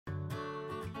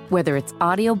Whether it's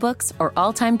audiobooks or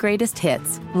all-time greatest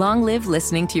hits, long live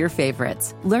listening to your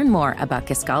favorites. Learn more about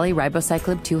Kisqali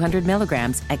Ribociclib 200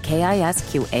 milligrams at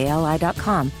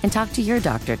KISQALI.com and talk to your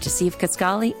doctor to see if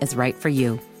Kisqali is right for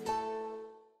you.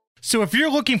 So if you're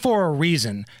looking for a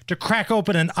reason to crack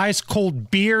open an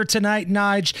ice-cold beer tonight,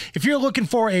 Nige, if you're looking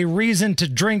for a reason to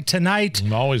drink tonight,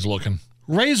 I'm always looking.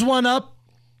 Raise one up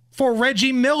for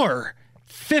Reggie Miller,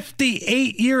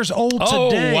 58 years old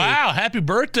today. Oh, wow. Happy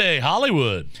birthday,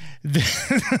 Hollywood.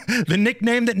 The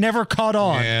nickname that never caught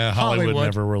on. Yeah, Hollywood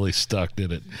never really stuck,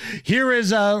 did it? Here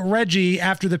is Reggie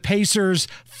after the Pacers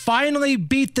finally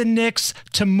beat the Knicks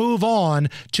to move on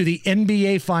to the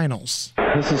NBA Finals.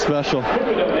 This is special.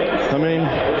 I mean,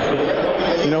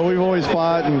 we've always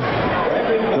fought and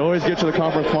always get to the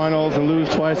conference finals and lose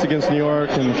twice against New York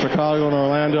and Chicago and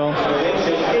Orlando.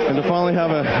 And to finally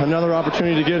have another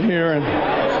opportunity to get here. And,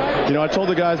 I told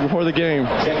the guys before the game,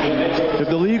 if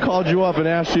the league called you up and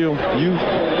asked you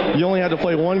only had to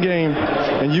play one game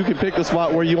and you could pick the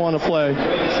spot where you want to play.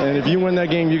 And if you win that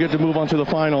game, you get to move on to the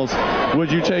finals. Would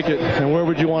you take it? And where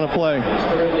would you want to play?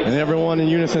 And everyone in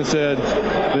unison said,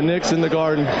 the Knicks in the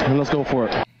Garden, and let's go for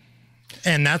it.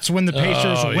 And that's when the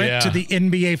Pacers went to the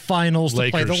NBA Finals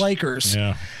to play the Lakers.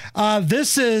 Yeah.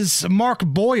 This is Mark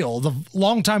Boyle, the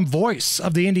longtime voice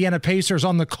of the Indiana Pacers,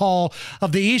 on the call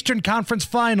of the Eastern Conference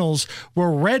Finals, where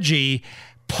Reggie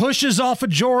pushes off of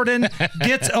Jordan,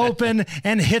 gets open,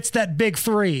 and hits that big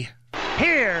three.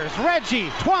 Here's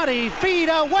Reggie, 20 feet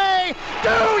away. Do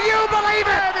you believe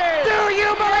it? Do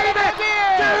you believe it?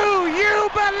 Do you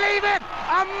believe it?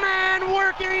 A man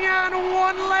working on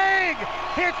one leg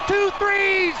hits 2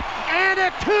 threes and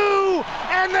a 2,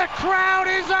 and the crowd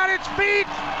is on its feet.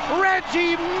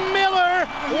 Reggie Miller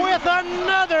with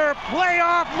another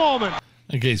playoff moment.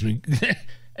 It gives me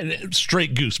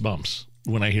straight goosebumps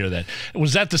when I hear that.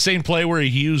 Was that the same play where he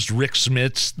used Rick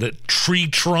Smith's, the tree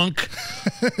trunk?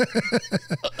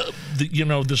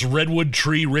 This redwood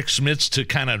tree, Rick Smith's, to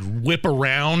kind of whip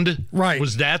around? Right.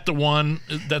 Was that the one,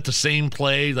 that the same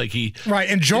play? Right,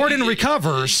 and Jordan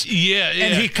recovers. Yeah.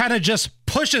 And he kind of just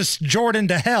pushes Jordan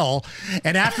to hell.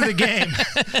 And after the game,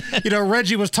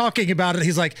 Reggie was talking about it.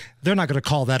 He's like, they're not going to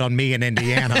call that on me in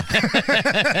Indiana.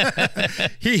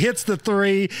 He hits the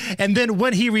 3. And then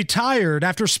when he retired,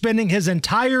 after spending his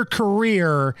entire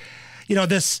career,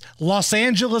 this Los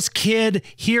Angeles kid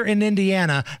here in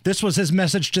Indiana, this was his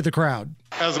message to the crowd.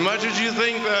 As much as you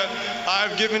think that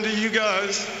I've given to you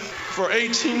guys for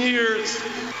 18 years,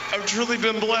 I've truly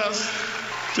been blessed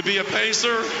to be a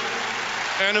Pacer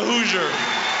and a Hoosier.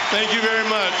 Thank you very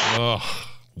much. Oh,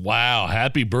 wow.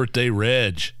 Happy birthday,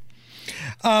 Reg.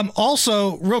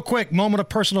 Also, real quick, moment of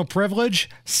personal privilege,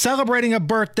 celebrating a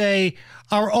birthday,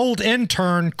 our old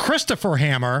intern, Christopher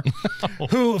Hammer,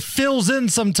 who fills in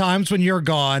sometimes when you're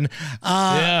gone.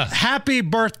 Happy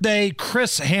birthday,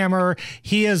 Chris Hammer.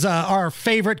 He is our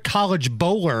favorite college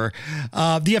bowler,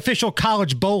 the official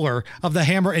college bowler of the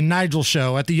Hammer and Nigel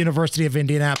show at the University of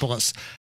Indianapolis.